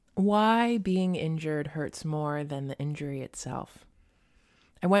Why being injured hurts more than the injury itself.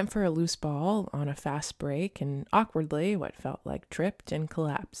 I went for a loose ball on a fast break and awkwardly, what felt like, tripped and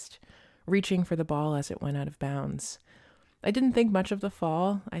collapsed, reaching for the ball as it went out of bounds. I didn't think much of the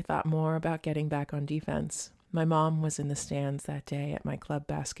fall. I thought more about getting back on defense. My mom was in the stands that day at my club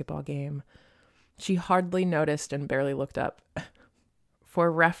basketball game. She hardly noticed and barely looked up.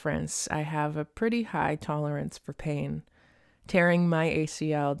 For reference, I have a pretty high tolerance for pain. Tearing my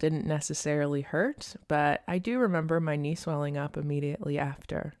ACL didn't necessarily hurt, but I do remember my knee swelling up immediately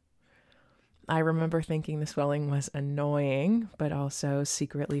after. I remember thinking the swelling was annoying, but also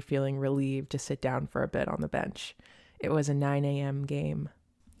secretly feeling relieved to sit down for a bit on the bench. It was a 9 a.m. game.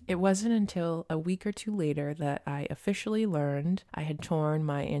 It wasn't until a week or two later that I officially learned I had torn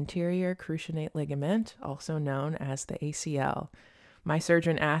my anterior cruciate ligament, also known as the ACL. My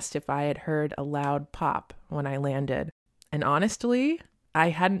surgeon asked if I had heard a loud pop when I landed. And honestly,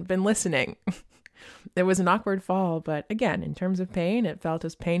 I hadn't been listening. It was an awkward fall, but again, in terms of pain, it felt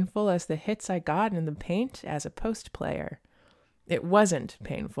as painful as the hits I got in the paint as a post player. It wasn't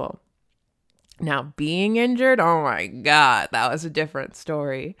painful. Now, being injured, oh my God, that was a different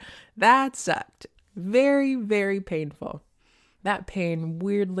story. That sucked. Very, very painful. That pain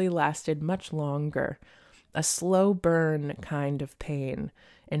weirdly lasted much longer. A slow burn kind of pain,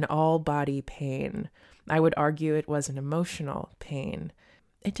 an all-body pain. I would argue it was an emotional pain.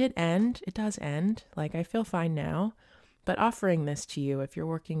 It does end, like I feel fine now, but offering this to you if you're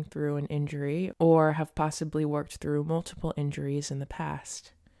working through an injury or have possibly worked through multiple injuries in the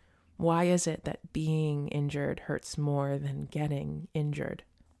past. Why is it that being injured hurts more than getting injured?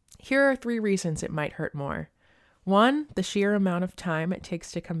 Here are 3 reasons it might hurt more. 1, the sheer amount of time it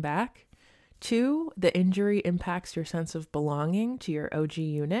takes to come back. 2, the injury impacts your sense of belonging to your OG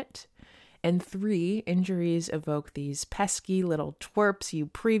unit. And 3, injuries evoke these pesky little twerps you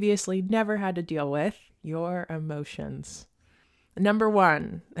previously never had to deal with, your emotions. Number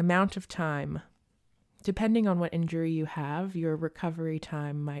 1, amount of time. Depending on what injury you have, your recovery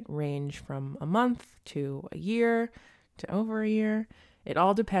time might range from a month to a year to over a year. It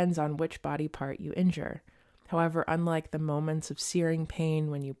all depends on which body part you injure. However, unlike the moments of searing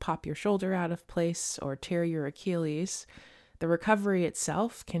pain when you pop your shoulder out of place or tear your Achilles, the recovery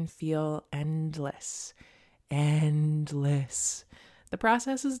itself can feel endless. Endless. The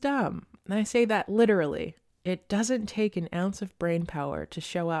process is dumb, and I say that literally. It doesn't take an ounce of brain power to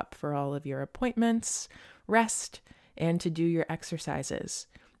show up for all of your appointments, rest, and to do your exercises.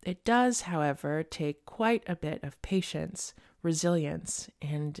 It does, however, take quite a bit of patience, resilience,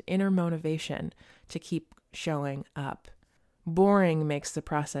 and inner motivation to keep showing up. Boring makes the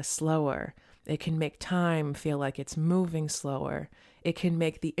process slower. It can make time feel like it's moving slower. It can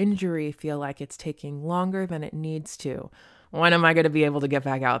make the injury feel like it's taking longer than it needs to. When am I going to be able to get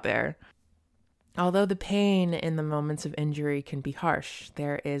back out there? Although the pain in the moments of injury can be harsh,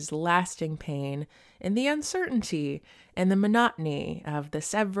 there is lasting pain in the uncertainty and the monotony of the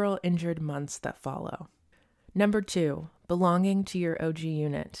several injured months that follow. Number 2, belonging to your OG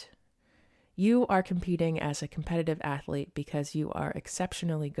unit. You are competing as a competitive athlete because you are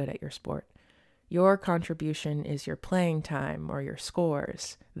exceptionally good at your sport. Your contribution is your playing time or your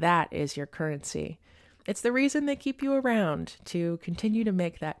scores. That is your currency. It's the reason they keep you around, to continue to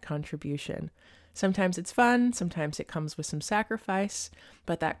make that contribution. Sometimes it's fun, sometimes it comes with some sacrifice,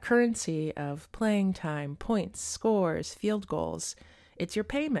 but that currency of playing time, points, scores, field goals, it's your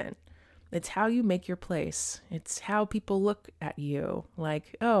payment. It's how you make your place. It's how people look at you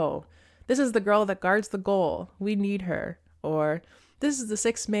like, oh, this is the girl that guards the goal. We need her. Or this is the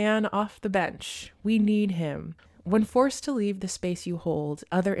 6th man off the bench. We need him. When forced to leave the space you hold,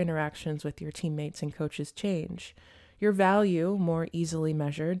 other interactions with your teammates and coaches change. Your value, more easily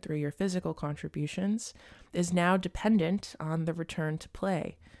measured through your physical contributions, is now dependent on the return to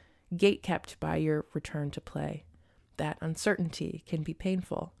play, gatekept by your return to play. That uncertainty can be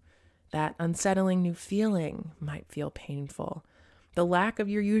painful. That unsettling new feeling might feel painful. The lack of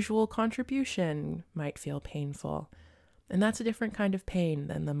your usual contribution might feel painful. And that's a different kind of pain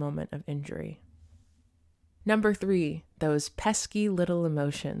than the moment of injury. Number 3, those pesky little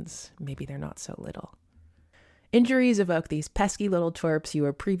emotions. Maybe they're not so little. Injuries evoke these pesky little twerps you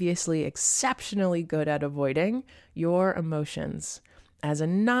were previously exceptionally good at avoiding, your emotions. As a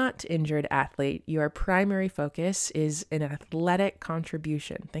not injured athlete, your primary focus is an athletic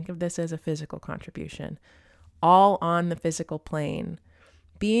contribution. Think of this as a physical contribution, all on the physical plane.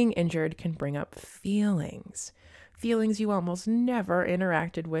 Being injured can bring up feelings you almost never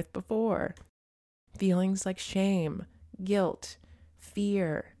interacted with before. Feelings like shame, guilt,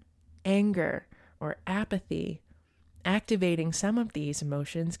 fear, anger, or apathy. Activating some of these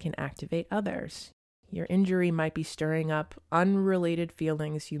emotions can activate others. Your injury might be stirring up unrelated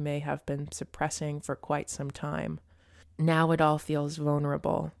feelings you may have been suppressing for quite some time. Now it all feels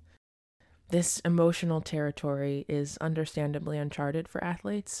vulnerable. This emotional territory is understandably uncharted for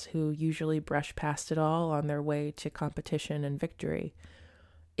athletes who usually brush past it all on their way to competition and victory.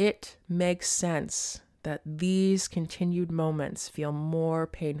 It makes sense that these continued moments feel more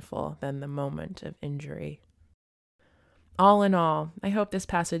painful than the moment of injury. All in all, I hope this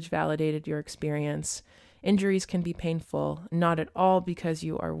passage validated your experience. Injuries can be painful, not at all because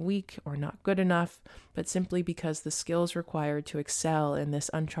you are weak or not good enough, but simply because the skills required to excel in this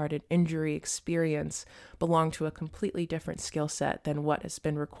uncharted injury experience belong to a completely different skill set than what has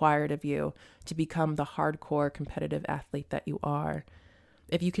been required of you to become the hardcore competitive athlete that you are.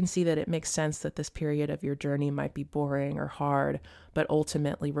 If you can see that it makes sense that this period of your journey might be boring or hard, but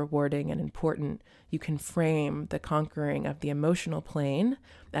ultimately rewarding and important, you can frame the conquering of the emotional plane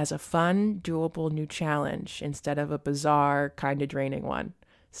as a fun, doable new challenge instead of a bizarre, kind of draining one.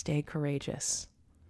 Stay courageous.